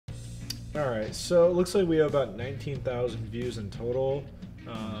Alright, so it looks like we have about 19,000 views in total,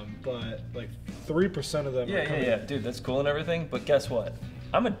 but like 3% of them are coming. Yeah, dude, that's cool and everything, but guess what?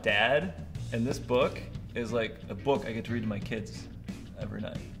 I'm a dad, and this book is like a book I get to read to my kids every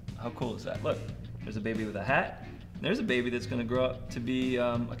night. How cool is that? Look, there's a baby with a hat, and there's a baby that's gonna grow up to be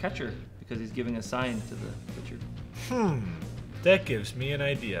a catcher because he's giving a sign to the pitcher. That gives me an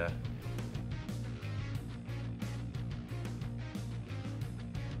idea.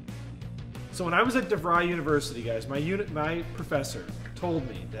 So when I was at DeVry University, guys, my professor told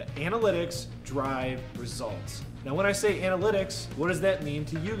me that analytics drive results. Now when I say analytics, what does that mean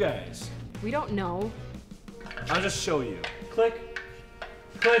to you guys? We don't know. I'll just show you. Click,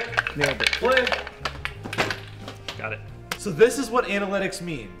 click, nailed it. Click. Got it. So this is what analytics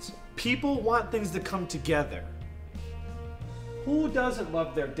means. People want things to come together. Who doesn't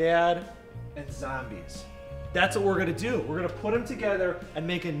love their dad and zombies? That's what we're gonna do. We're gonna put them together and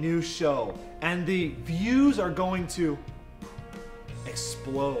make a new show. And the views are going to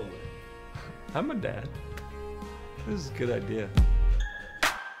explode. I'm a dad. This is a good idea.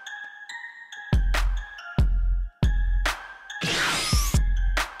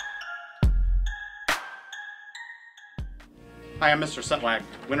 Hi, I'm Mr. Setlack.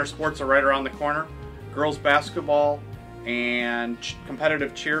 Winter sports are right around the corner. Girls basketball and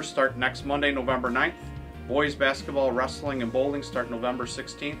competitive cheer start next Monday, November 9th. Boys basketball, wrestling, and bowling start November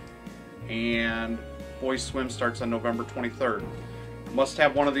 16th. And boys swim starts on November 23rd. Must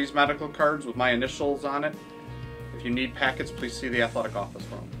have one of these medical cards with my initials on it. If you need packets, please see the athletic office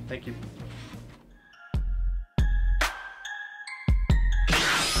for them. Thank you.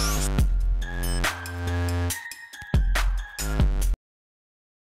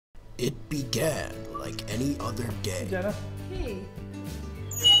 It began like any other day. Jenna? Hey.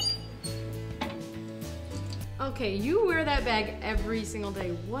 Okay, you wear that bag every single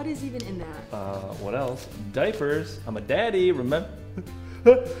day. What is even in that? What else? Diapers. I'm a daddy, remember?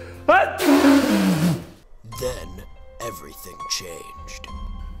 Then everything changed.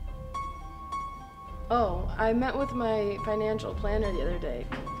 Oh, I met with my financial planner the other day.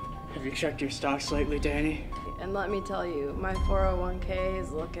 Have you checked your stocks lately, Danny? And let me tell you, my 401k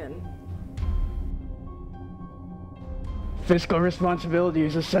is looking. Fiscal responsibility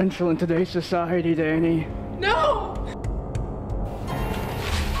is essential in today's society, Danny. No!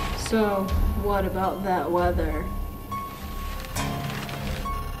 So, what about that weather?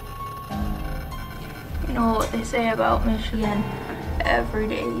 You know what they say about Michigan? Every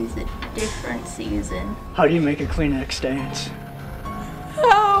day is a different season. How do you make a Kleenex dance?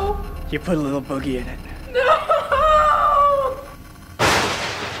 How? You put a little boogie in it. No!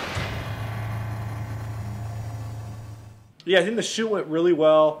 Yeah, I think the shoot went really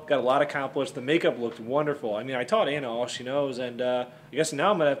well. Got a lot accomplished. The makeup looked wonderful. I mean, I taught Anna all she knows, and I guess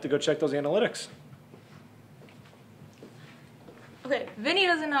now I'm gonna have to go check those analytics. Okay, Vinny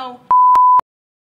doesn't know